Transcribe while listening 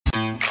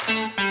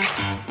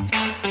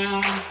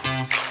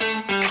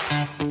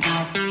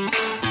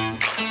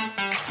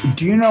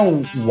Do you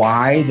know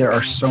why there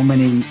are so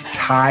many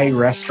Thai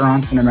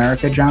restaurants in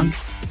America, John?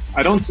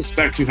 I don't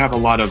suspect you have a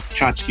lot of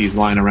tchotchkes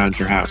lying around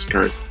your house,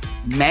 Kurt.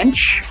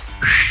 Mensch,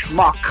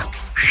 schmuck,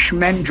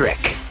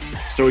 schmendrick.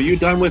 So are you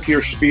done with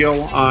your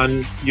spiel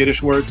on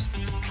Yiddish words?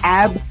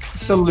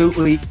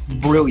 Absolutely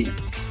brilliant.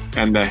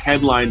 And the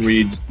headline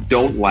reads,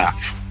 "Don't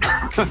laugh."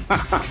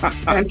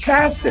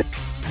 Fantastic.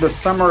 The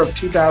summer of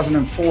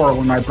 2004,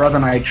 when my brother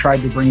and I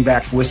tried to bring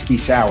back whiskey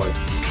sour.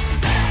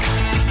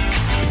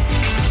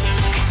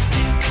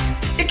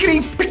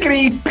 Pickety,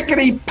 pickety,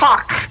 pickety,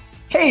 pock.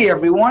 Hey,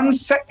 everyone,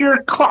 set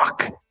your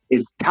clock.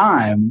 It's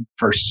time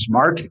for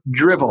Smart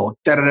Drivel.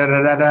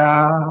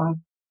 Da-da-da-da-da-da.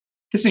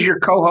 This is your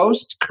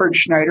co-host, Kurt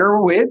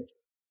Schneider, with...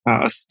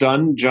 A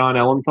stunned John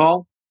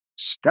Ellenthal.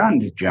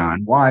 Stunned,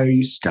 John. Why are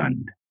you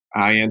stunned?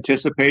 I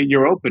anticipate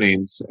your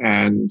openings,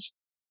 and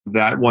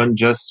that one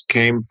just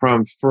came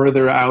from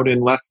further out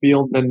in left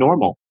field than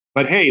normal.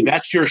 But hey,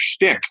 that's your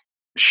shtick.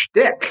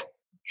 Shtick?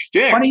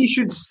 Shtick. Funny you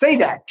should say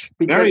that.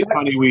 Very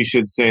funny we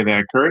should say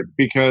that, Kurt,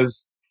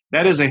 because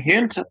that is a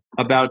hint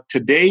about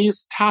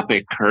today's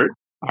topic, Kurt.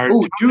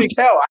 Do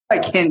tell. I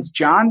like hints,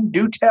 John.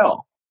 Do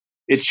tell.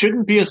 It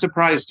shouldn't be a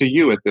surprise to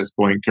you at this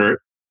point, Kurt.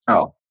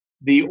 Oh.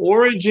 The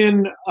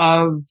origin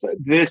of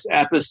this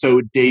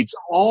episode dates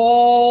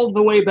all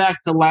the way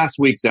back to last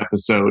week's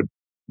episode.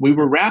 We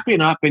were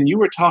wrapping up and you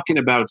were talking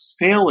about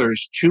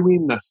sailors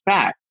chewing the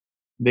fat.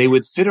 They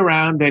would sit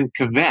around and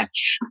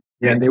kvetch.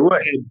 Yeah, they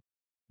would.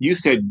 You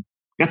said,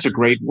 that's a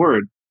great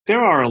word.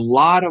 There are a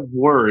lot of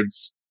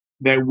words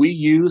that we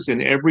use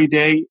in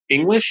everyday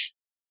English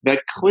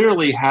that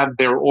clearly have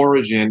their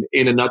origin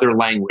in another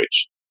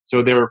language.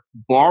 So they're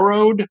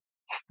borrowed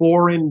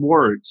foreign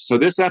words. So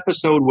this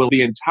episode will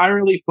be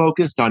entirely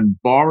focused on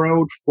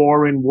borrowed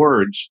foreign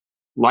words,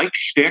 like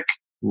shtick,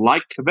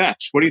 like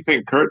kvetch. What do you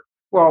think, Kurt?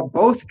 Well,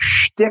 both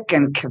shtick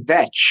and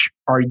kvetch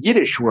are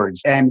Yiddish words.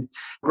 And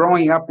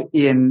growing up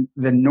in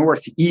the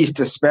Northeast,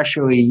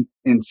 especially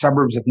in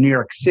suburbs of New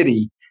York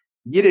City,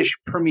 Yiddish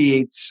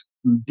permeates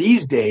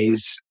these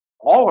days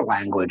all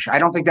language. I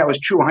don't think that was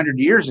true 100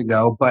 years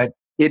ago, but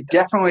it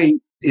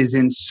definitely is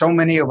in so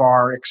many of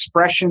our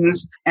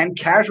expressions and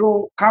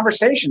casual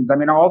conversations. I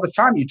mean, all the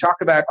time you talk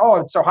about, oh,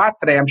 it's so hot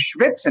today, I'm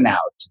schwitzing out.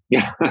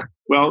 Yeah.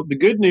 Well, the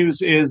good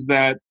news is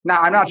that... No,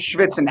 I'm not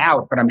schwitzing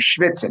out, but I'm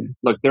schwitzing.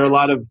 Look, there are a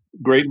lot of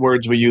great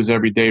words we use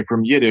every day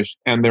from Yiddish,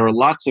 and there are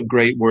lots of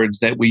great words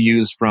that we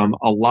use from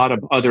a lot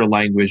of other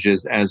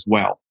languages as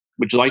well.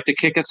 Would you like to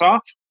kick us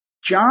off?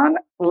 John,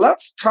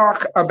 let's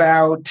talk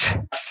about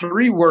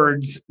 3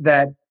 words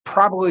that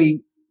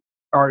probably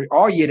are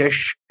all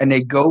Yiddish and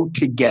they go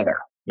together.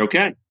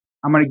 Okay.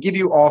 I'm going to give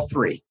you all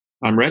 3.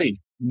 I'm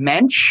ready.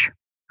 Mensch,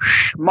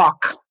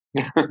 schmuck,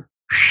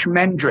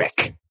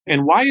 schmendrick.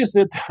 And why is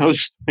it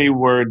those 3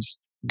 words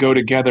go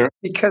together?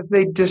 Because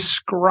they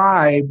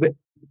describe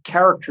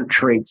character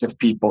traits of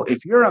people.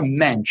 If you're a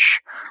mensch,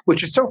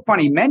 which is so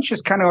funny, mensch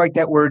is kind of like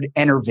that word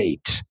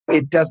enervate.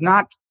 It does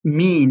not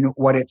mean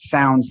what it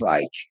sounds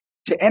like.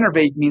 To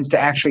enervate means to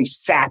actually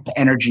sap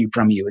energy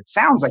from you. It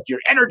sounds like you're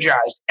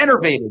energized,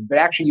 enervated, but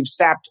actually you've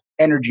sapped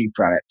energy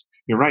from it.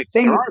 You're right.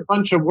 There are a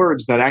bunch of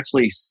words that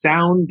actually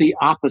sound the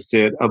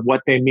opposite of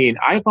what they mean.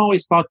 I've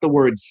always thought the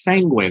word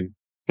sanguine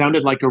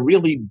sounded like a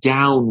really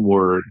down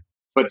word,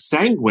 but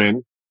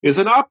sanguine is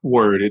an up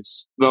word.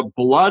 It's the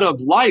blood of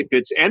life.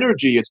 It's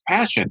energy. It's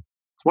passion.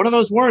 It's one of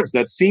those words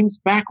that seems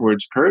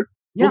backwards, Kurt.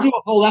 Yeah. We'll do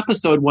a whole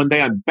episode one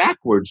day on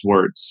backwards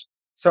words.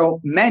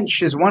 So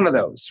mensch is one of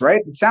those,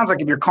 right? It sounds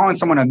like if you're calling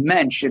someone a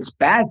mensch, it's a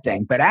bad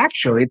thing, but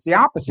actually it's the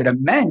opposite. A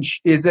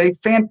mensch is a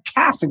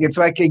fantastic, it's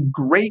like a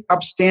great,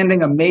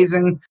 upstanding,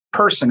 amazing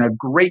person, a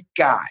great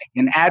guy,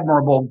 an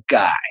admirable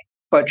guy.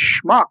 But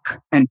schmuck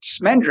and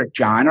schmendrick,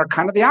 John, are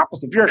kind of the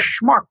opposite. If you're a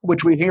schmuck,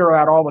 which we hear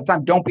about all the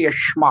time, don't be a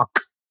schmuck,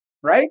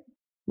 right?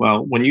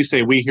 Well, when you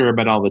say we hear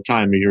about all the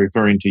time, are you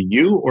referring to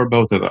you or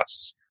both of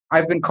us?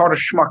 I've been called a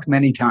schmuck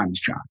many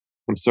times, John.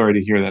 I'm sorry to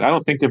hear that. I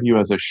don't think of you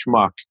as a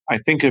schmuck. I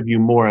think of you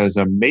more as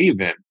a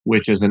maven,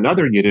 which is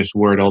another Yiddish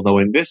word, although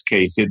in this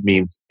case it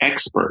means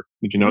expert.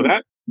 Did you know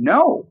that?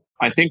 No.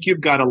 I think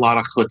you've got a lot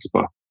of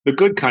chutzpah, the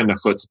good kind of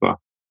chutzpah.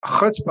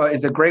 Chutzpah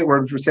is a great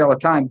word which we say all the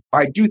time.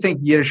 I do think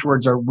Yiddish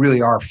words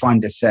really are fun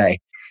to say.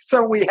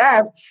 So we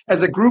have,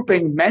 as a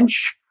grouping,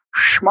 mensch,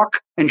 schmuck,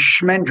 and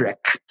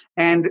schmendrick.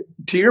 And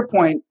to your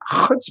point,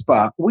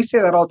 chutzpah, we say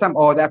that all the time.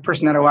 Oh, that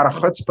person had a lot of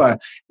chutzpah.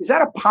 Is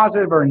that a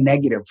positive or a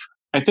negative?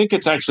 I think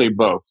it's actually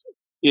both.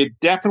 It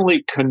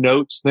definitely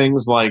connotes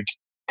things like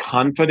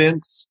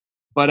confidence,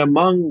 but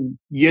among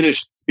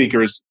Yiddish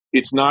speakers,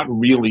 it's not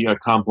really a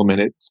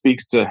compliment. It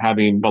speaks to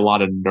having a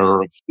lot of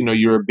nerve. You know,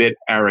 you're a bit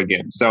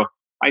arrogant. So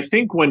I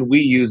think when we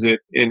use it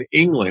in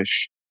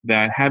English,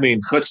 that having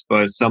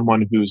chutzpah is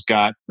someone who's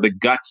got the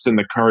guts and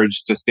the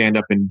courage to stand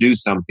up and do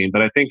something.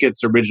 But I think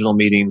its original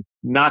meaning,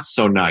 not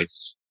so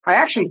nice. I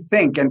actually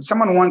think, and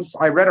someone once,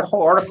 I read a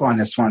whole article on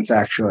this once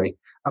actually,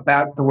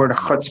 about the word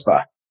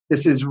chutzpah.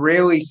 this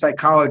Israeli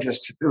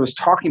psychologist who was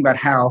talking about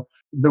how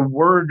the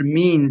word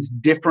means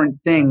different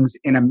things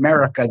in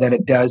America than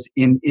it does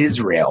in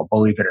Israel,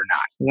 believe it or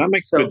not. That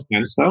makes good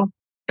sense, though.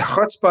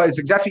 Chutzpah is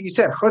exactly what you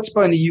said.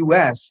 Chutzpah in the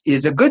U.S.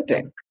 is a good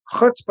thing.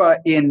 Chutzpah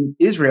in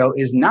Israel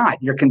is not.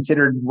 You're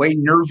considered way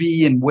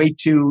nervy and way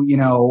too,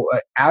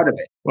 out of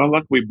it. Well,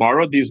 look, we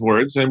borrowed these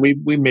words and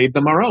we made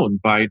them our own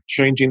by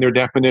changing their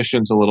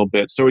definitions a little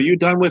bit. So are you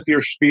done with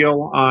your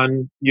spiel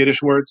on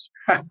Yiddish words?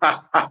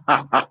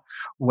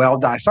 Well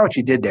done. I saw what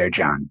you did there,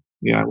 John.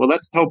 Yeah, well,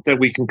 let's hope that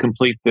we can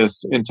complete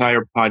this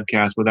entire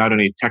podcast without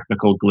any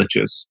technical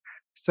glitches.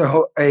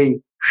 So a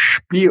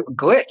spiel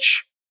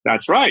glitch.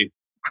 That's right.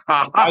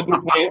 I'm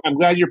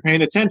glad you're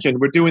paying attention.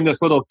 We're doing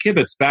this little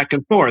kibitz back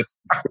and forth,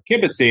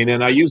 kibitzing,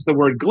 and I used the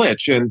word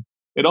glitch, and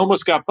it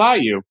almost got by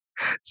you.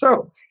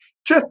 So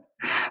just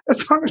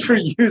as long as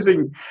we're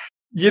using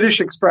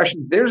Yiddish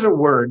expressions, there's a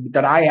word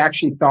that I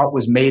actually thought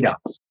was made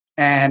up.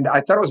 And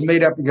I thought it was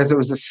made up because it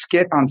was a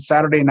skit on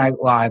Saturday Night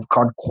Live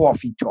called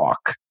Coffee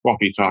Talk.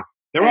 Coffee Talk.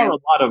 There are a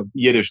lot of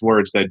Yiddish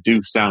words that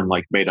do sound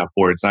like made-up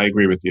words. I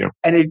agree with you.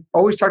 And he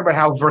always talked about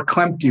how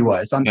verklempt he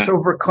was. I'm so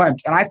verklempt.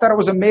 And I thought it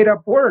was a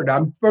made-up word.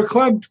 I'm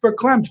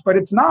verklempt, but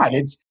it's not.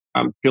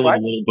 I'm feeling a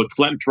little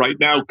verklempt right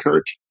now,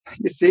 Kurt.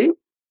 You see?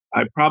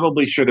 I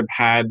probably should have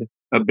had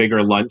a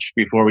bigger lunch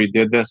before we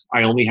did this.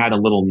 I only had a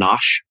little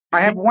nosh.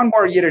 I have one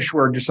more Yiddish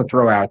word just to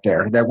throw out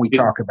there that we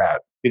talk about.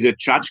 Is it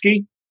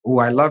tchotchke? Oh,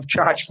 I love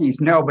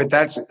tchotchkes. No, but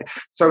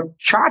so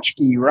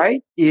tchotchke,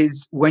 right?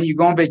 Is when you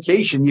go on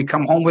vacation, you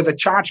come home with a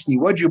tchotchke.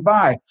 What'd you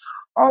buy?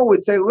 Oh,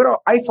 it's a little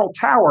Eiffel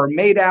Tower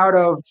made out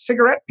of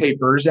cigarette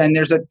papers, and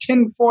there's a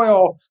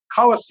tinfoil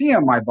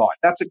Colosseum I bought.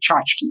 That's a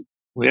tchotchke.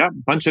 Well, yeah,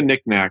 bunch of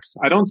knickknacks.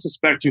 I don't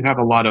suspect you have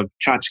a lot of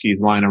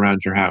tchotchkes lying around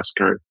your house,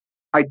 Kurt.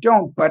 I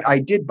don't, but I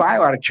did buy a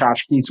lot of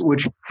tchotchkes,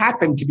 which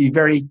happen to be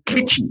very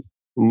kitschy.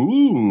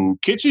 Ooh,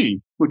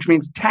 kitschy. Which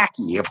means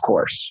tacky, of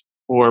course.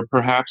 Or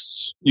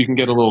perhaps you can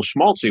get a little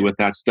schmaltzy with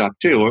that stuff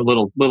too, or a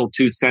little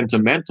too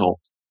sentimental.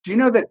 Do you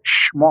know that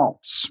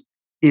schmaltz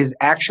is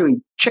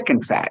actually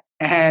chicken fat?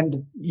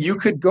 And you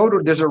could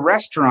there's a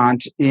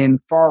restaurant in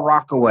Far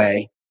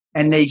Rockaway,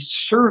 and they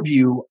serve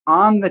you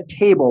on the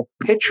table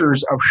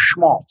pitchers of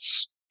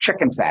schmaltz,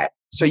 chicken fat.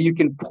 So you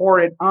can pour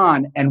it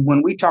on. And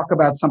when we talk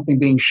about something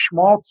being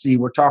schmaltzy,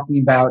 we're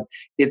talking about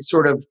it's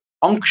sort of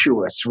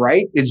unctuous,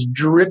 right? It's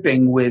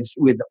dripping with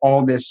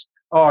all this.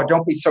 Oh,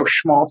 don't be so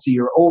schmaltzy.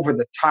 You're over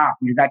the top.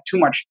 You got too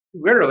much,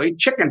 literally,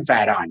 chicken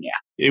fat on you.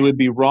 It would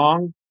be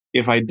wrong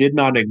if I did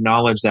not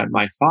acknowledge that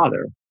my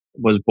father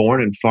was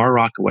born in Far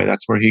Rockaway.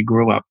 That's where he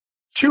grew up.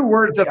 Two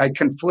words that I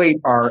conflate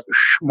are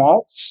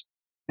schmaltz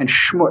and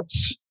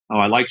schmutz. Oh,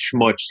 I like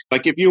schmutz.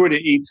 Like if you were to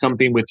eat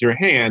something with your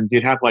hand,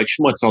 you'd have like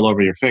schmutz all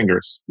over your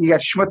fingers. You got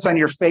schmutz on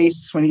your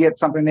face when you get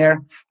something there.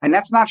 And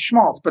that's not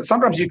schmaltz. But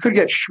sometimes you could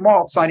get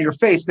schmaltz on your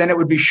face. Then it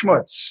would be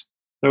schmutz.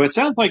 So it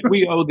sounds like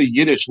we owe the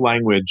Yiddish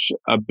language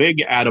a big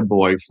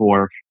attaboy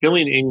for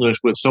filling English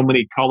with so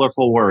many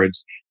colorful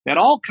words that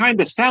all kind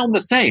of sound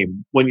the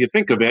same when you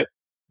think of it,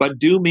 but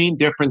do mean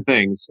different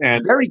things.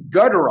 And very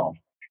guttural.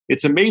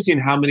 It's amazing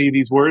how many of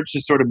these words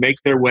just sort of make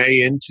their way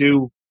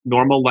into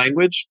normal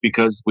language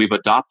because we've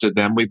adopted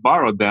them, we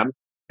borrowed them,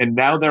 and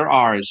now they're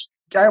ours.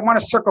 I want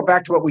to circle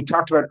back to what we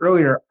talked about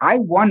earlier. I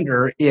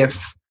wonder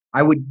if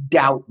I would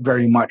doubt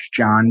very much,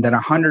 John, that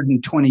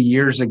 120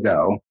 years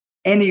ago,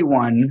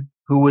 anyone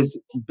who was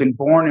been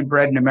born and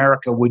bred in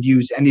America would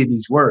use any of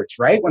these words,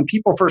 right? When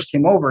people first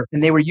came over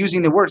and they were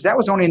using the words, that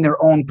was only in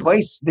their own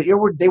place. They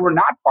were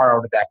not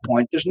borrowed at that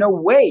point. There's no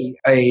way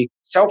a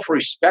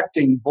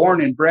self-respecting,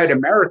 born and bred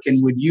American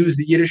would use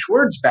the Yiddish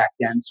words back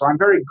then. So I'm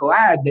very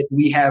glad that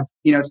we have,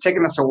 it's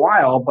taken us a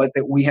while, but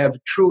that we have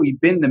truly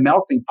been the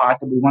melting pot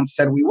that we once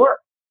said we were.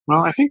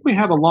 Well, I think we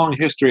have a long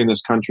history in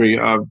this country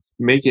of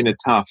making it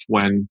tough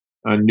when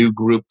a new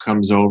group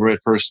comes over. At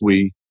first,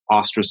 we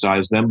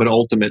ostracize them, but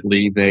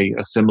ultimately they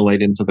assimilate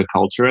into the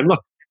culture. And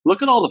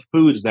look at all the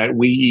foods that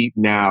we eat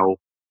now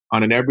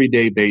on an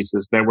everyday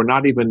basis that were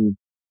not even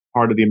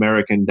part of the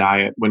American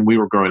diet when we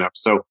were growing up.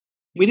 So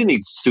we didn't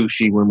eat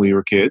sushi when we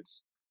were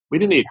kids. We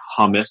didn't eat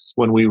hummus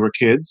when we were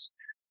kids.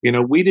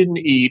 We didn't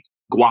eat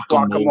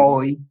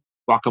guacamole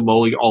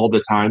all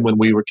the time when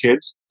we were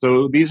kids.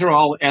 So these are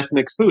all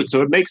ethnic foods.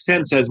 So it makes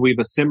sense as we've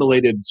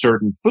assimilated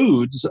certain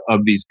foods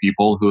of these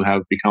people who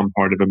have become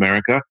part of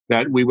America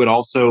that we would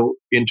also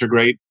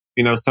integrate,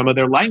 some of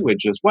their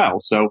language as well.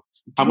 So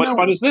how much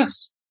fun is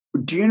this?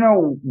 Do you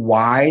know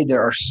why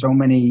there are so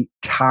many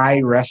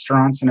Thai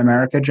restaurants in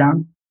America,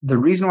 John? The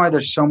reason why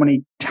there's so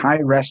many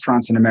Thai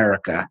restaurants in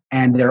America,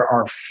 and there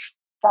are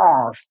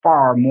far,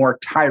 far more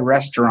Thai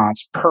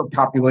restaurants per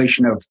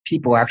population of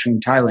people actually in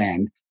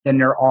Thailand than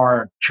there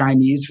are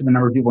Chinese for the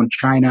number of people in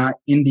China,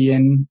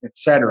 Indian,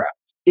 etc.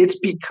 It's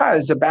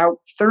because about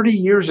 30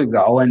 years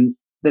ago, and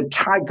the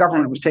Thai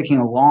government was taking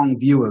a long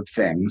view of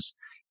things,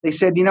 they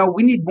said,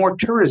 we need more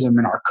tourism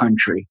in our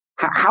country.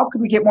 How could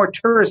we get more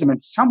tourism?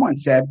 And someone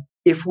said,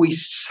 if we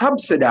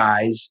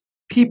subsidize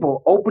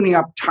people opening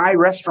up Thai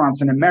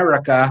restaurants in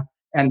America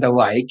and the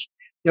like,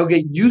 They'll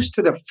get used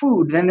to the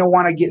food. Then they'll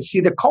want to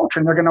see the culture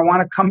and they're going to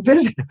want to come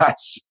visit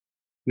us.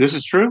 This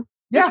is true?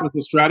 Yeah. This was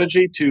the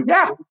strategy to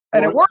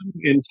and it worked.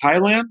 In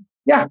Thailand?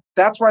 Yeah.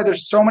 That's why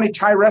there's so many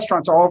Thai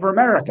restaurants all over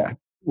America.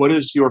 What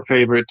is your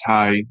favorite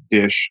Thai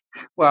dish?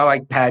 Well, I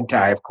like pad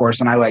Thai, of course,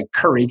 and I like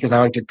curry because I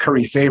like to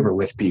curry favor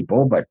with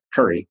people, but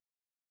curry.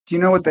 Do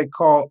you know what they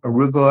call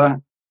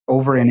arugula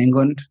over in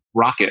England?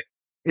 Rocket.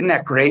 Isn't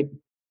that great?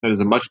 That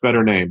is a much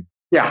better name.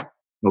 Yeah.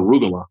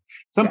 Arugula.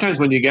 Sometimes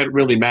when you get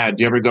really mad,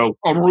 do you ever go,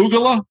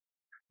 arugula?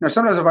 No,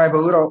 sometimes if I have a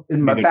little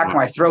in the back of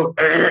my throat,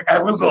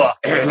 arugula,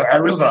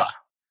 arugula.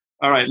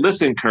 All right,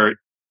 listen, Kurt.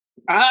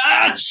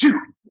 Achoo!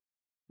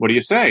 What do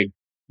you say?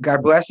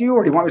 God bless you,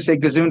 or do you want me to say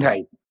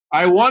Gesundheit?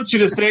 I want you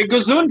to say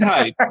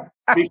Gesundheit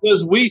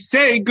because we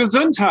say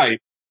Gesundheit.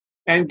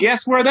 And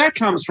guess where that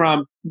comes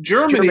from?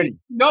 Germany.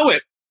 Know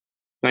it.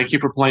 Thank you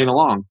for playing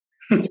along.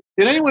 Did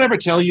anyone ever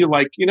tell you,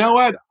 like, you know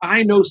what?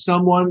 I know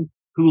someone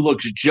who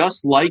looks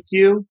just like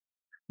you.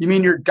 You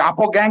mean your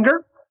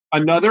doppelganger?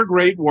 Another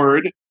great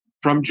word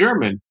from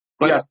German.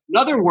 But yes.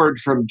 Another word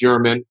from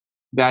German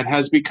that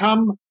has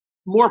become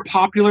more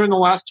popular in the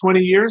last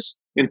 20 years.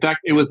 In fact,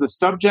 it was the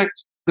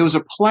subject. There was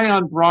a play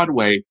on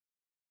Broadway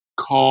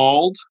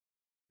called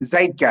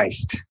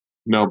Zeitgeist.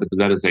 No, but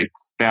that is a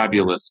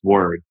fabulous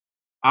word.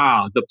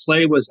 The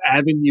play was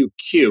Avenue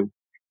Q,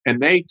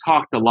 and they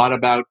talked a lot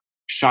about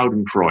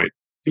Schadenfreude.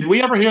 Did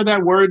we ever hear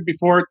that word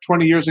before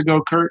 20 years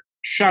ago, Kurt?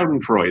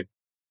 Schadenfreude.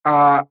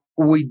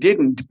 We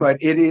didn't, but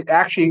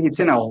it's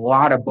in a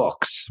lot of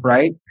books,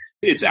 right?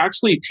 It's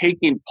actually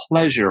taking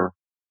pleasure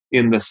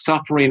in the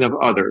suffering of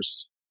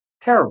others.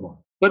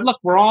 Terrible. But look,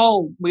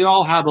 we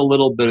all have a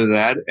little bit of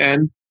that,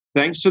 and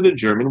thanks to the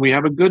German, we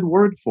have a good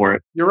word for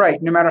it. You're right.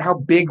 No matter how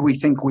big we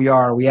think we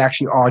are, we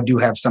actually all do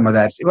have some of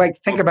that. Like,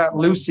 think about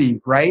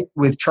Lucy, right?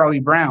 With Charlie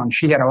Brown.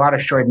 She had a lot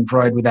of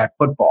Schadenfreude with that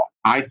football.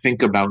 I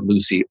think about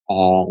Lucy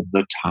all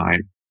the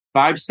time.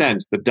 5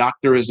 cents, the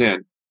doctor is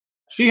in.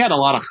 She had a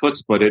lot of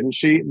chutzpah, didn't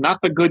she?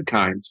 Not the good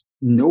kind.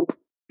 Nope.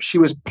 She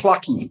was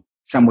plucky,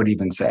 some would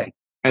even say.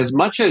 As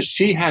much as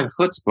she had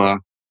chutzpah,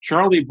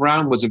 Charlie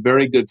Brown was a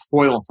very good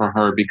foil for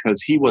her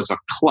because he was a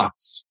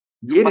klutz.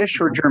 Yiddish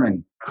or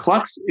German?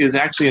 Klutz is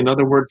actually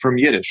another word from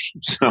Yiddish.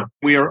 So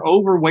we are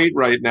overweight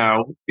right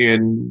now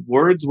in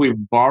words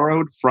we've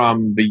borrowed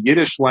from the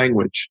Yiddish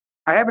language.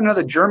 I have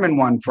another German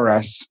one for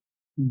us.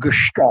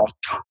 Gestalt.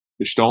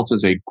 Gestalt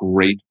is a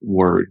great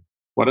word.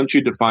 Why don't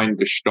you define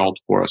Gestalt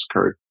for us,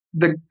 Kurt?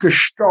 The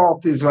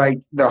Gestalt is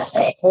like the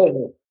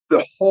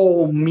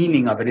whole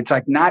meaning of it. It's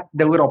like not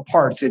the little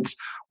parts. It's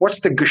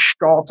what's the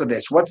Gestalt of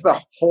this? What's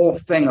the whole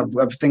thing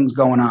of things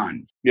going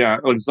on? Yeah,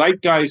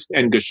 Zeitgeist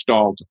and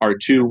Gestalt are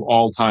two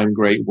all-time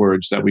great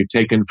words that we've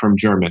taken from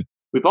German.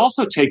 We've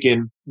also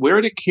taken, what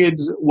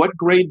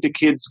grade do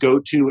kids go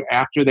to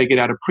after they get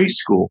out of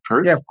preschool,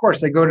 Kurt? Yeah, of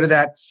course. They go to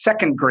that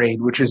second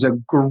grade, which is a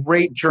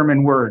great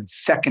German word,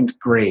 second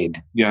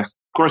grade. Yes.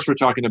 Of course, we're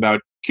talking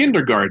about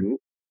kindergarten,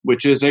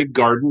 which is a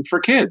garden for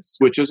kids,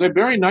 which is a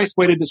very nice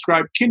way to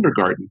describe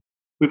kindergarten.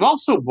 We've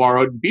also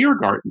borrowed beer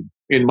garden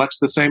in much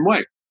the same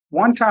way.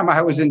 One time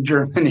I was in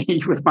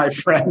Germany with my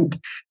friend,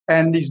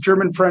 and these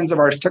German friends of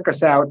ours took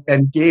us out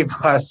and gave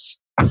us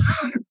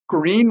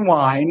green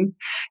wine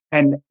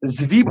and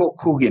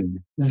Zwiebelkuchen.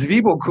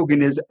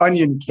 Zwiebelkuchen is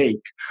onion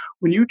cake.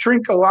 When you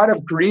drink a lot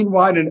of green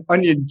wine and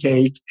onion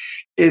cake,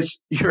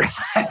 you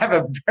have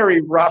a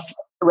very rough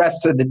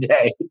rest of the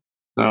day.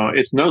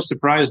 It's no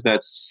surprise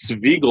that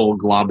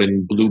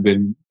Zwiegelglauben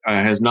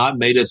has not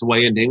made its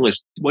way into English.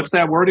 What's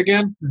that word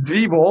again?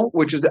 Zwiebel,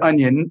 which is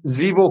onion.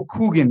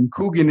 Zwiebelkuchen.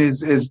 Kuchen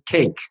is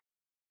cake.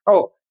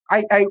 Oh,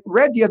 I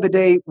read the other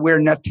day where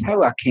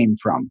Nutella came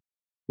from.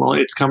 Well,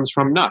 it comes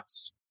from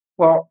nuts.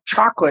 Well,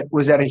 chocolate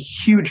was at a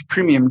huge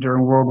premium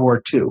during World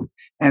War II.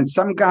 And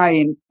some guy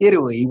in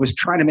Italy was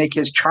trying to make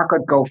his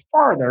chocolate go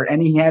farther,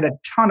 and he had a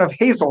ton of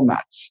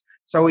hazelnuts.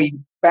 So he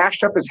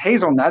bashed up his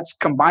hazelnuts,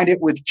 combined it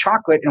with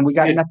chocolate, and we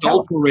got Nutella.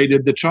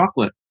 Adulterated the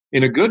chocolate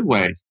in a good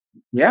way.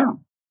 Yeah.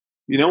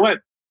 You know what?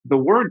 The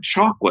word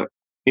chocolate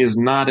is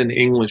not an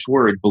English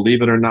word,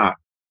 believe it or not.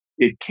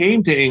 It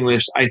came to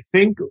English, I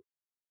think,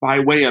 by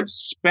way of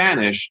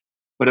Spanish,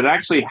 but it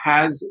actually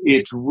has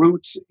its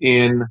roots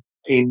in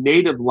a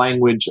native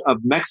language of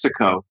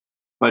Mexico.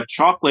 But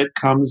chocolate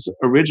comes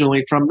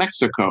originally from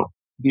Mexico.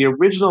 The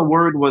original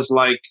word was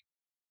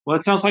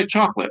it sounds like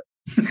chocolate.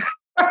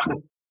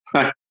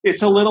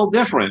 It's a little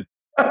different.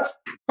 All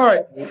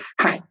right.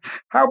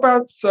 How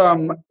about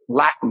some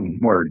Latin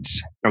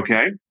words?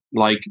 Okay.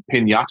 Like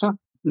piñata?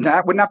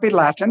 That would not be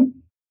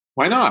Latin.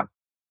 Why not?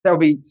 That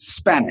would be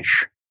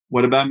Spanish.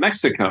 What about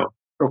Mexico?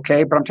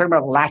 Okay, but I'm talking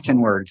about Latin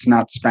words,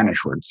 not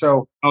Spanish words.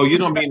 So, you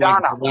don't mean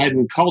like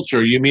Latin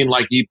culture. You mean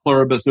like e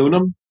pluribus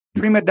unum?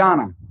 Prima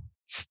donna,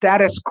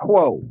 status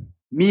quo,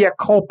 mea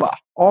culpa,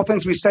 all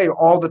things we say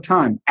all the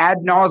time. Ad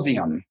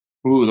nauseum.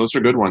 Ooh, those are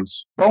good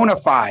ones. Bona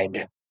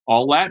fide.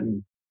 All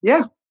Latin.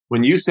 Yeah.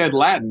 When you said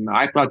Latin,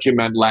 I thought you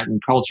meant Latin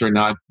culture,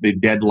 not the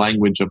dead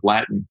language of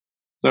Latin.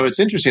 So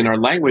it's interesting. Our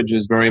language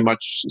is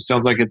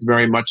sounds like it's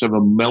very much of a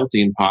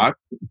melting pot,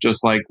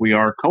 just like we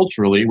are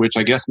culturally, which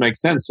I guess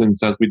makes sense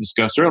since, as we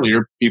discussed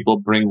earlier, people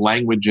bring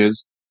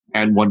languages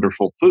and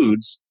wonderful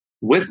foods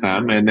with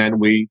them. And then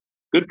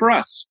good for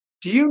us.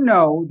 Do you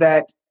know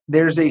that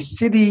there's a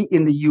city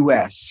in the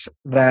U.S.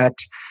 that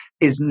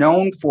is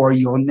known for,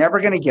 you're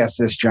never going to guess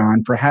this,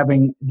 John, for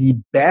having the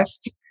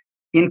best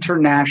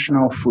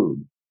international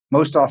food,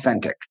 most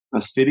authentic?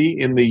 A city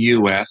in the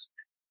U.S.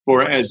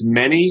 for as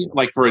many,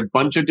 like for a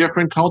bunch of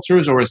different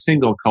cultures or a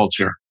single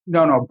culture?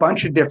 No, a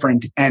bunch of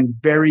different and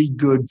very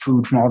good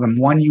food from all of them.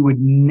 One you would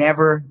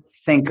never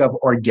think of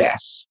or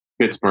guess.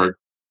 Pittsburgh.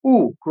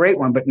 Ooh, great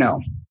one, but no.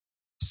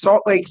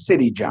 Salt Lake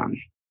City, John.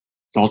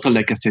 Salt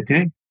Lake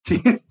City?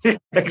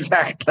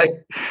 Exactly.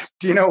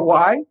 Do you know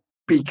why?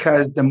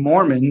 Because the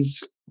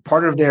Mormons,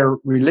 part of their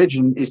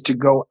religion is to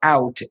go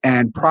out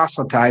and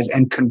proselytize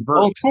and convert.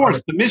 Oh, of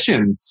course, the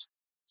missions.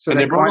 So and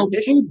they brought all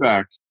the food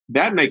back.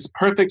 That makes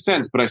perfect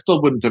sense, but I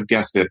still wouldn't have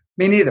guessed it.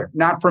 Me neither.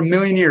 Not for a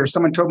million years.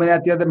 Someone told me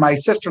that my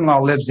sister-in-law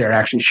lives there,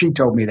 actually. She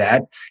told me that.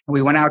 And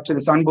we went out to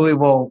this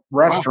unbelievable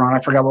restaurant. Wow.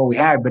 I forgot what we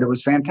had, but it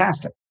was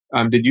fantastic.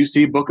 Did you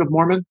see Book of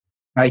Mormon?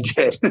 I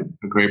did.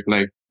 A great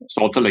play.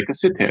 Salt Lake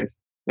City.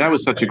 That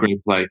was such a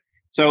great play.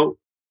 So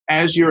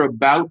as you're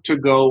about to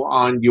go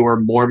on your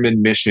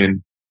Mormon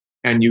mission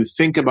and you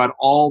think about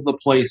all the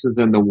places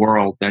in the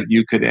world that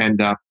you could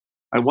end up,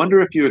 I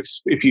wonder if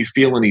you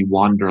feel any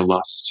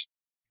wanderlust.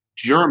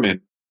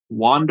 German.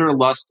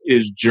 Wanderlust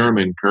is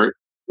German, Kurt.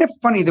 Isn't it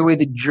funny the way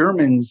the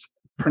Germans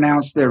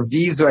pronounce their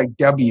V's like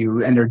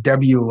W and their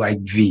W like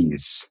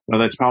V's? Well,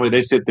 that's probably,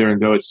 they sit there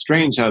and go, it's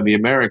strange how the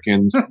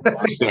Americans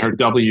their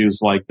W's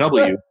like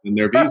W and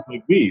their V's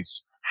like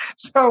V's.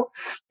 So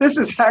this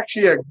is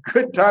actually a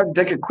good time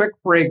to take a quick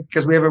break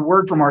because we have a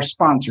word from our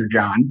sponsor,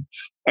 John.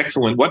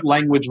 Excellent. What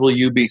language will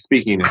you be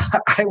speaking in?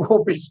 I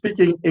will be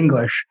speaking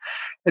English.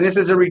 And this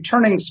is a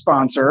returning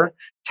sponsor.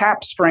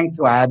 TAP Strength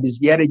Lab is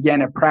yet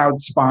again a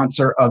proud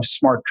sponsor of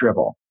Smart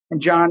Dribble.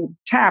 And John,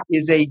 TAP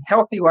is a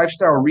healthy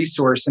lifestyle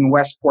resource in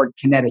Westport,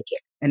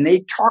 Connecticut. And they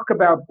talk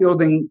about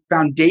building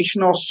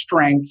foundational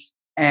strength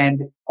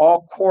and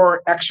all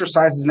core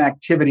exercises and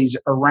activities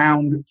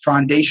around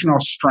foundational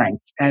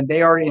strength. And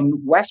they are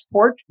in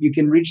Westport. You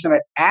can reach them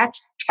at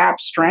Tap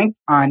Strength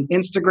on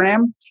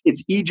Instagram.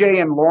 It's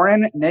EJ and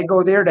Lauren, and they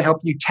go there to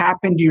help you tap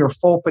into your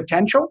full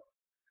potential.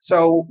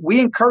 So we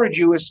encourage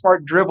you as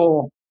Smart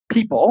Dribble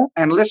people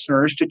and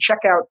listeners to check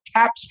out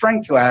Tap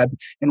Strength Lab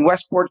in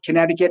Westport,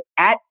 Connecticut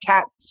at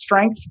Tap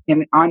Strength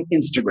on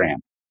Instagram.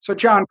 So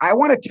John, I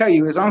want to tell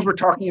you, as long as we're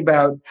talking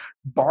about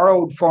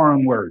borrowed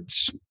foreign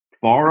words,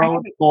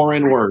 borrowed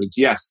foreign words,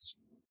 yes.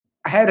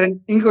 I had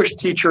an English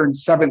teacher in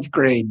 7th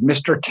grade,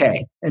 Mr.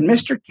 K. And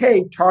Mr.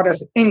 K taught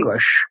us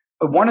English.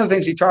 One of the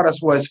things he taught us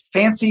was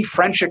fancy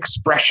French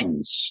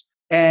expressions.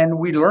 And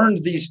we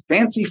learned these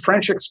fancy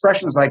French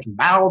expressions like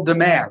mal de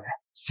mer,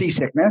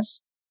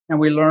 seasickness. And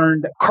we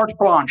learned carte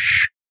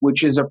blanche,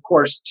 which is, of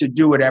course, to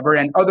do whatever,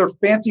 and other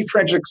fancy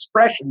French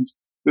expressions.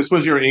 This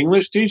was your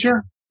English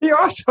teacher? He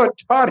also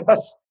taught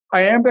us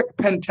iambic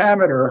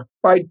pentameter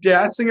by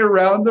dancing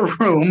around the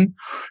room.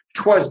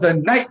 'Twas the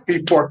night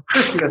before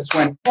Christmas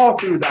when all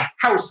through the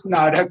house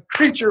not a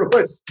creature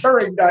was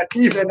stirring, not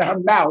even a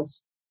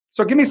mouse.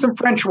 So give me some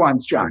French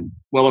ones, John.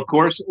 Well, of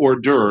course, hors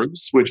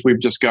d'oeuvres, which we've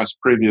discussed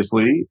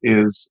previously,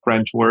 is a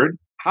French word.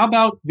 How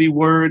about the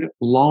word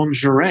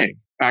lingerie?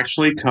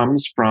 Actually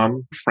comes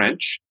from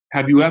French.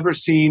 Have you ever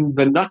seen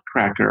The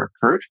Nutcracker,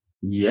 Kurt?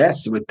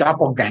 Yes, with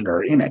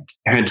doppelganger in it.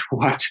 And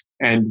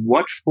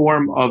what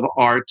form of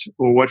art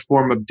or what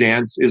form of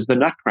dance is the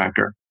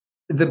Nutcracker?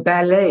 The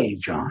ballet,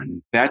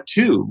 John. That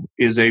too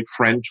is a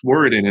French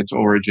word in its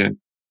origin.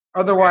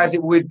 Otherwise,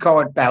 it would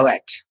call it ballet.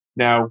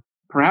 Now,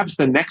 perhaps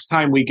the next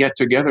time we get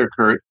together,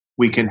 Kurt,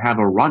 we can have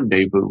a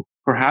rendezvous.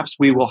 Perhaps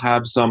we will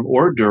have some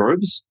hors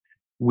d'oeuvres.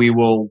 We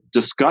will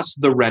discuss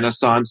the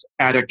Renaissance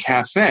at a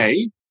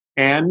cafe,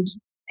 and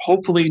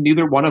hopefully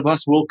neither one of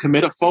us will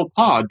commit a faux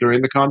pas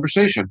during the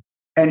conversation.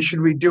 And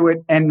should we do it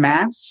en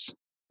masse?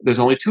 There's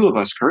only two of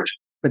us, Kurt.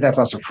 But that's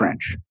also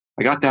French.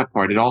 I got that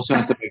part. It also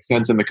has to make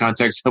sense in the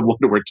context of what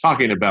we're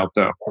talking about,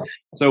 though.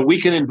 So we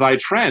can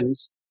invite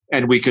friends,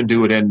 and we can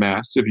do it en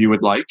masse if you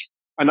would like.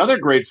 Another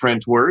great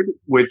French word,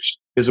 which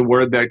is a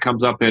word that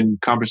comes up in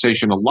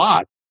conversation a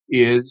lot,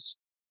 is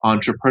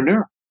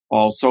entrepreneur,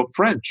 also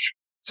French.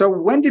 So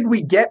when did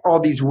we get all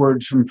these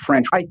words from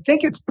French? I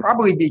think it's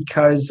probably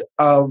because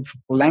of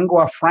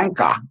lingua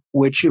franca,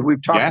 which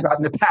we've talked about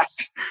in the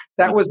past.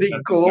 That was the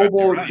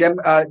global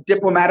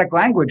diplomatic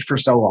language for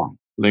so long.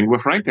 Lingua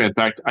franca. In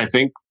fact, I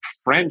think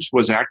French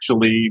was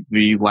actually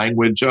the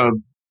language of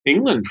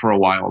England for a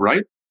while,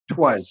 right? It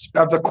was.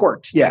 Of the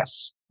court,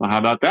 yes. Well, how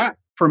about that?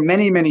 For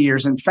many, many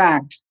years. In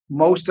fact,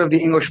 most of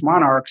the English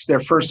monarchs,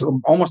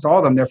 almost all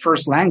of them, their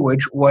first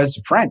language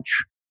was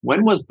French.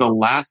 When was the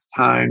last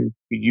time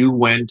you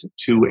went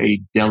to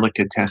a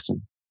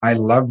delicatessen? I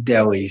love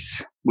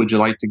delis. Would you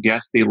like to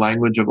guess the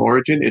language of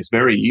origin? It's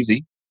very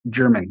easy.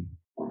 German.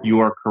 You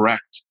are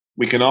correct.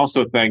 We can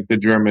also thank the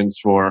Germans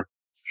for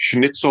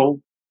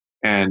schnitzel,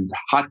 and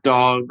hot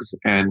dogs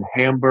and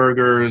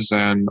hamburgers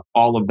and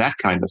all of that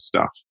kind of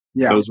stuff.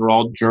 Yeah. Those are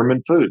all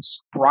German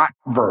foods.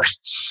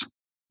 Bratwursts.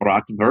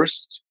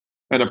 Bratwurst.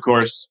 And of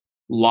course,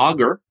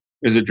 lager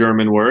is a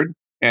German word.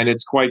 And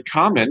it's quite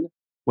common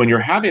when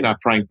you're having a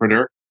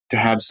Frankfurter to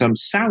have some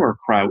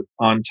sauerkraut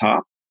on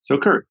top. So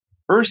Kurt,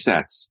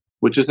 ersatz,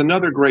 which is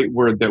another great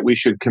word that we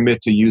should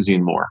commit to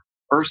using more.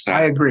 Ersatz.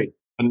 I agree.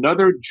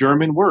 Another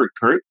German word,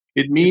 Kurt.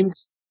 It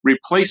means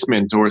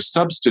replacement or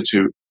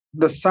substitute.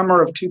 The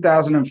summer of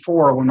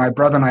 2004, when my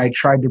brother and I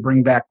tried to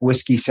bring back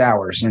whiskey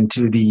sours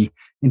into the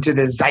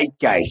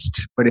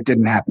zeitgeist, but it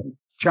didn't happen.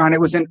 John,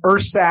 it was an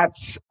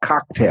ersatz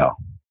cocktail.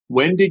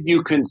 When did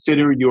you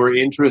consider your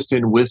interest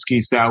in whiskey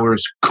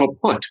sours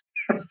kaputt?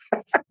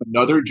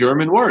 Another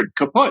German word,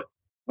 kaputt.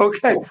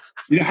 Okay.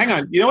 Hang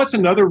on. You know what's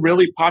another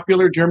really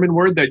popular German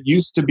word that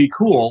used to be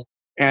cool?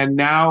 And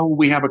now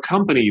we have a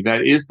company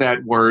that is that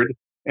word,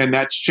 and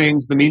that's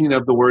changed the meaning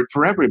of the word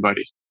for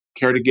everybody.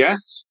 Care to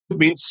guess? It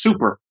means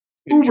super.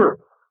 Uber.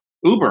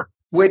 Uber.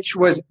 Which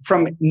was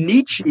from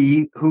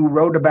Nietzsche, who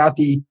wrote about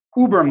the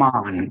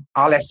Ubermann,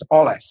 alles.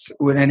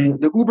 And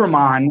the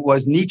Ubermann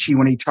was Nietzsche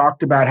when he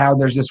talked about how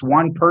there's this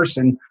one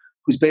person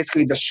who's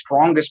basically the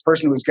strongest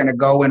person who's going to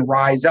go and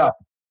rise up.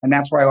 And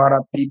that's why a lot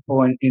of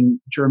people in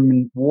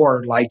German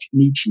war liked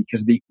Nietzsche,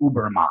 because of the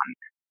Ubermann.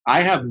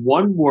 I have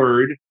one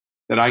word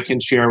that I can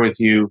share with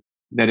you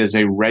that is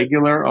a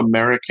regular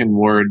American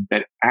word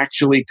that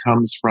actually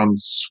comes from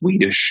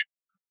Swedish.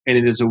 And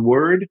it is a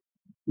word,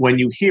 when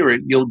you hear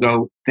it, you'll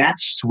go,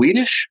 that's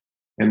Swedish?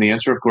 And the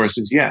answer, of course,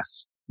 is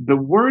yes. The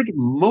word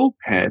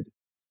moped,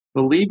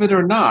 believe it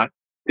or not,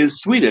 is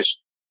Swedish.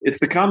 It's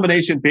the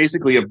combination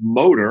basically of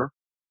motor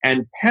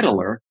and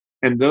peddler.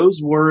 And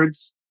those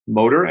words,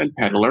 motor and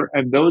peddler,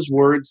 and those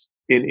words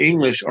in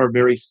English are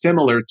very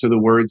similar to the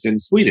words in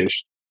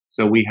Swedish.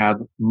 So we have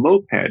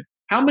moped.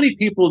 How many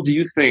people do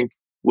you think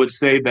would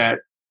say that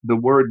the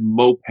word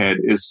moped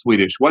is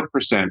Swedish? What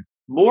percent?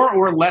 More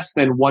or less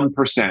than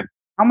 1%?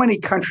 How many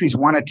countries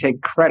want to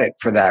take credit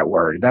for that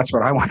word? That's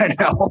what I want to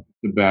know.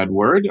 It's a bad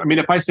word. I mean,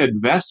 if I said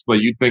Vespa,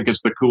 you'd think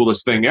it's the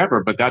coolest thing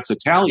ever, but that's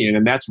Italian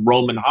and that's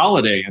Roman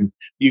holiday and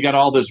you got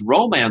all this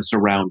romance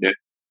around it.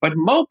 But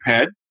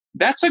moped,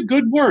 that's a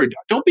good word.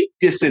 Don't be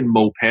dissing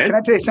moped. Can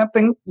I tell you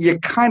something? You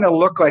kind of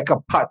look like a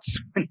putz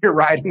when you're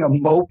riding a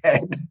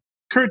moped.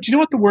 Kurt, do you know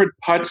what the word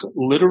putz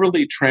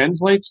literally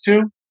translates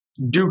to?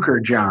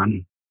 Duker,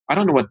 John. I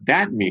don't know what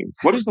that means.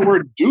 What does the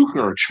word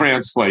duker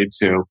translate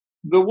to?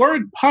 The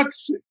word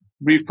putz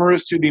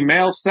refers to the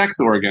male sex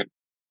organ.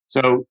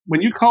 So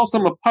when you call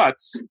someone a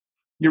putz,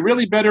 you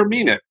really better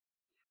mean it.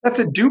 That's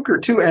a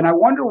duker, too. And I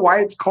wonder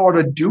why it's called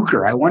a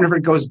duker. I wonder if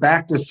it goes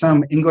back to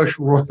some English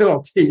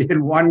royalty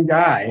and one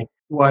guy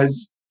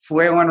was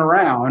flailing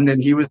around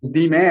and he was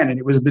the man and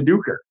it was the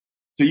duker.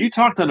 So you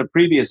talked on a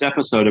previous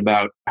episode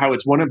about how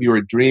it's one of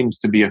your dreams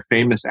to be a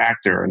famous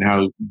actor and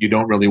how you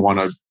don't really want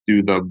to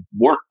do the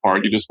work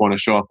part. You just want to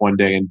show up one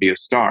day and be a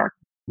star.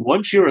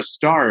 Once you're a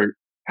star,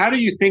 how do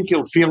you think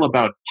you'll feel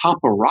about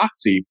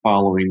paparazzi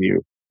following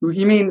you?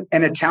 You mean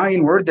an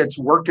Italian word that's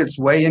worked its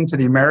way into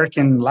the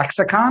American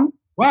lexicon?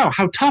 Wow,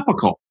 how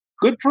topical.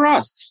 Good for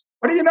us.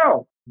 What do you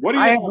know?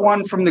 I have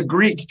one from the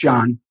Greek,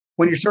 John,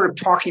 when you're sort of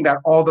talking about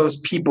all those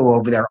people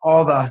over there,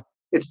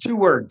 it's 2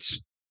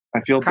 words. I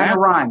feel kind bad.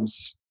 of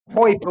rhymes.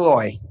 Hoi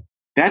polloi.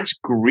 That's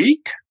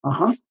Greek?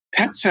 Uh-huh.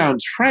 That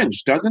sounds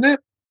French, doesn't it?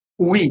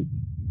 Oui.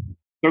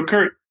 So,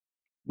 Kurt,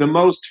 the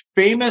most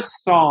famous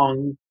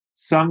song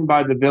sung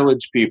by the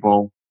Village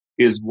People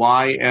is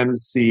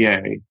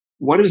YMCA.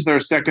 What is their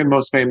second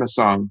most famous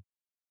song?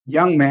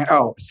 Young Man.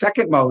 Oh,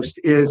 second most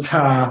is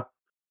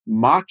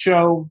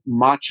Macho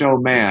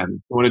Man.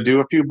 You want to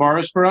do a few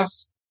bars for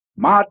us?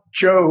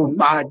 Macho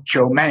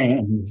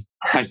Man.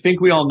 I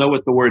think we all know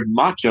what the word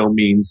macho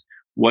means.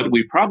 What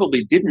we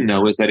probably didn't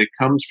know is that it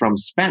comes from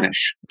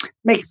Spanish.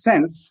 Makes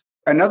sense.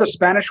 Another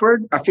Spanish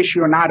word,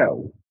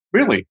 aficionado.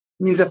 Really?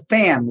 Means a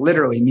fan,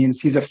 literally means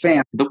he's a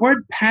fan. The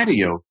word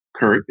patio,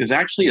 Kurt, is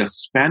actually a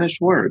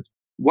Spanish word.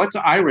 What's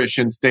Irish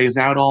and stays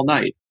out all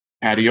night?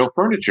 Patio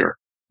furniture.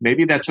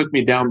 Maybe that took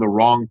me down the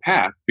wrong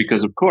path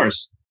because, of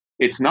course,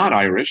 it's not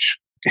Irish.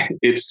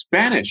 It's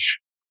Spanish.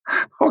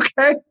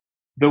 Okay.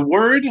 The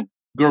word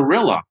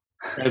guerrilla,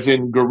 as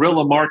in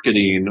guerrilla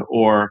marketing,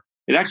 or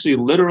it actually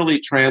literally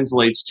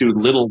translates to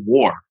little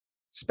war.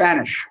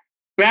 Spanish.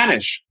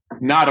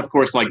 Not, of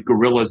course, like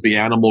gorillas, the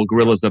animal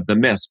gorillas of the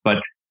mist, but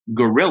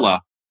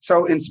guerrilla.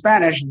 So in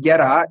Spanish,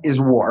 guerra is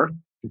war.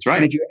 That's right.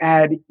 And if you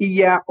add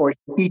ia or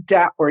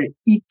ita or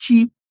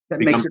ichi, that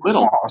makes it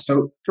little. small.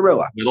 So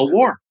guerrilla. Little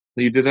war.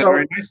 You did that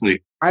very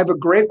nicely. I have a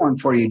great one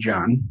for you,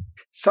 John.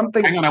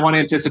 Hang on, I want to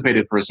anticipate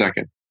it for a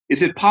second.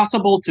 Is it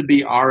possible to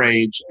be our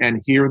age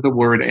and hear the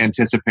word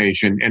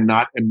anticipation and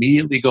not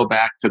immediately go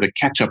back to the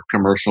ketchup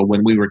commercial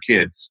when we were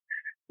kids,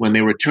 when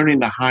they were turning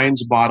the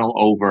Heinz bottle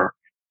over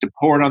to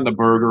pour it on the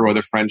burger or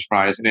the French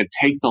fries, and it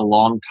takes a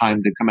long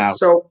time to come out?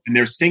 And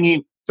they're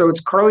singing. So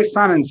it's Carly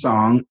Simon's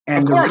song.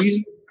 And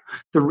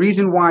the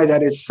reason why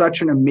that is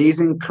such an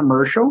amazing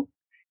commercial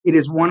It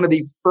is one of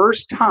the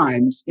first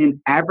times in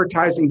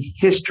advertising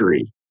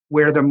history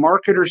where the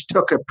marketers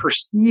took a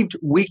perceived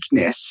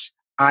weakness,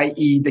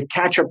 i.e. the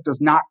ketchup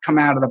does not come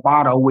out of the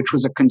bottle, which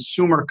was a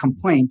consumer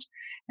complaint,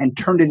 and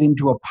turned it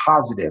into a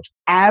positive.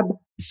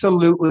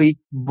 Absolutely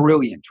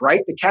brilliant,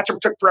 right? The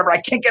ketchup took forever.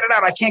 I can't get it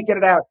out. I can't get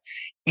it out.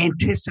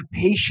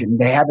 Anticipation.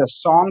 They had a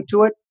song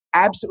to it.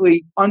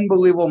 Absolutely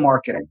unbelievable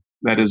marketing.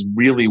 That is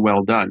really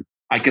well done.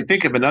 I can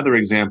think of another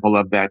example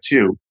of that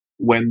too.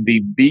 When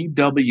the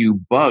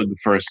VW Bug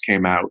first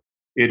came out,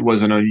 it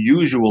was an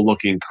unusual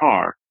looking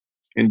car.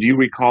 And do you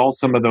recall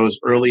some of those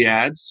early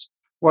ads?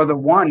 Well, the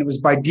one, it was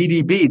by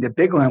DDB. The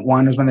big one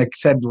was when they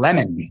said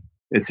lemon.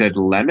 It said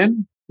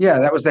lemon? Yeah,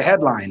 that was the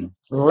headline,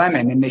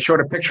 lemon. And they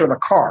showed a picture of the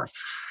car.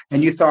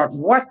 And you thought,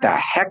 what the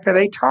heck are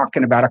they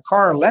talking about? A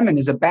car of lemon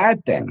is a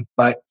bad thing,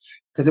 but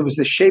because it was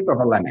the shape of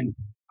a lemon.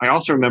 I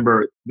also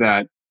remember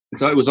that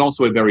it was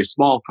also a very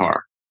small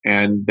car.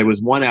 And there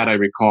was one ad I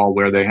recall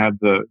where they have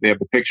the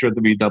picture of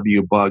the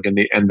VW Bug and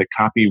the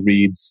copy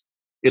reads,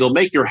 "It'll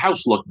make your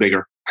house look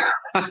bigger."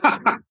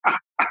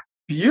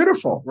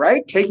 Beautiful,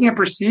 right? Taking a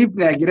perceived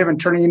negative and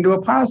turning it into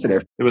a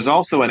positive. There was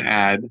also an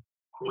ad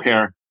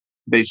where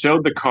they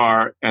showed the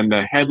car and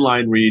the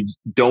headline reads,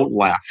 "Don't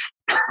laugh."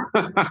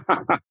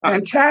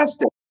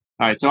 Fantastic.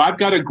 All right, so I've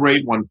got a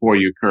great one for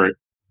you, Kurt.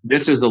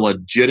 This is a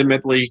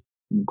legitimately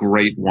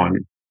great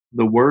one.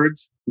 The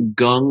words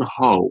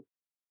gung-ho.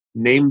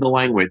 Name the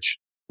language.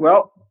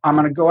 Well, I'm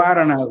going to go out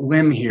on a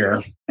limb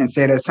here and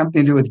say it has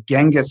something to do with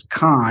Genghis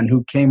Khan,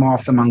 who came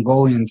off the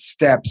Mongolian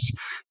steppes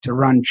to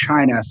run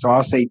China. So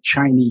I'll say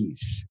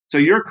Chinese. So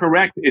you're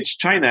correct. It's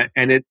China.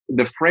 And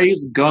the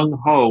phrase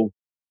gung-ho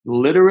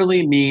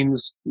literally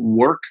means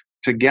work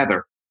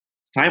together.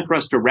 It's time for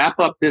us to wrap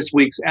up this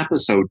week's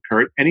episode,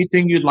 Kurt.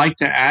 Anything you'd like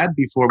to add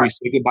before we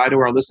say goodbye to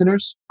our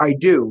listeners? I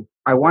do.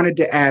 I wanted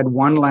to add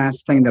one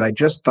last thing that I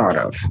just thought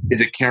of.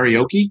 Is it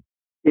karaoke?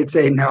 It's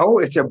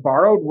a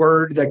borrowed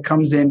word that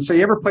comes in. So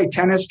you ever play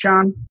tennis,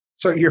 John?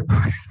 So you're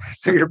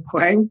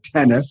playing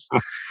tennis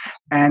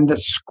and the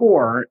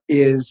score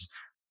is,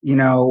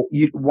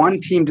 one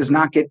team does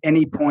not get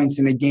any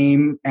points in a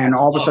game and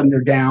all of a sudden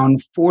they're down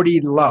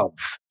 40-love.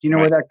 Do you know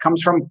where that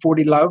comes from?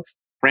 40-love?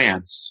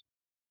 France.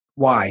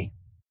 Why?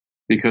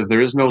 Because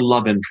there is no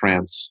love in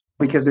France.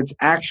 Because it's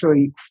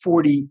actually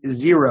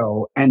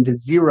 40-0 and the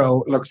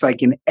 0 looks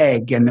like an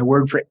egg and the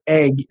word for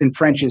egg in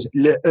French is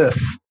le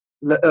œuf.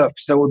 Le œuf.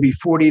 So it would be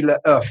 40 le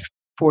œuf,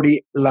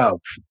 40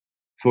 love.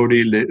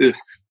 40 le œuf.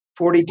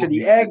 40 to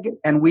the egg,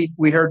 and we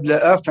heard le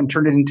œuf and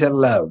turned it into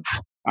love.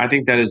 I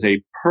think that is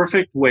a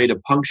perfect way to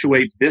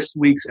punctuate this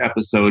week's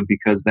episode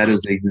because that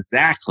is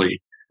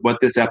exactly what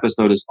this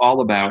episode is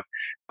all about.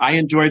 I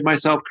enjoyed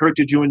myself. Kurt,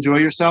 did you enjoy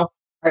yourself?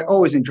 I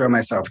always enjoy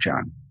myself,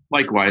 John.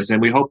 Likewise, and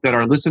we hope that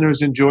our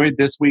listeners enjoyed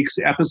this week's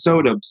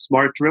episode of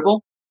Smart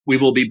Dribble. We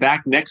will be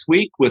back next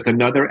week with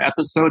another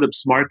episode of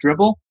Smart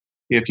Dribble.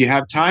 If you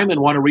have time and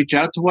want to reach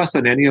out to us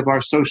on any of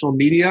our social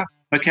media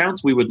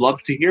accounts, we would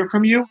love to hear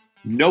from you.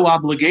 No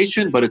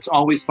obligation, but it's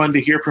always fun to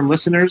hear from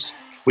listeners.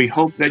 We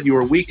hope that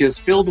your week is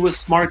filled with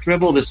Smart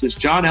Dribble. This is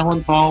John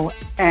Ellenthal.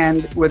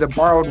 And with a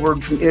borrowed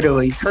word from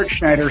Italy, Kurt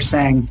Schneider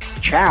saying,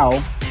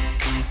 ciao.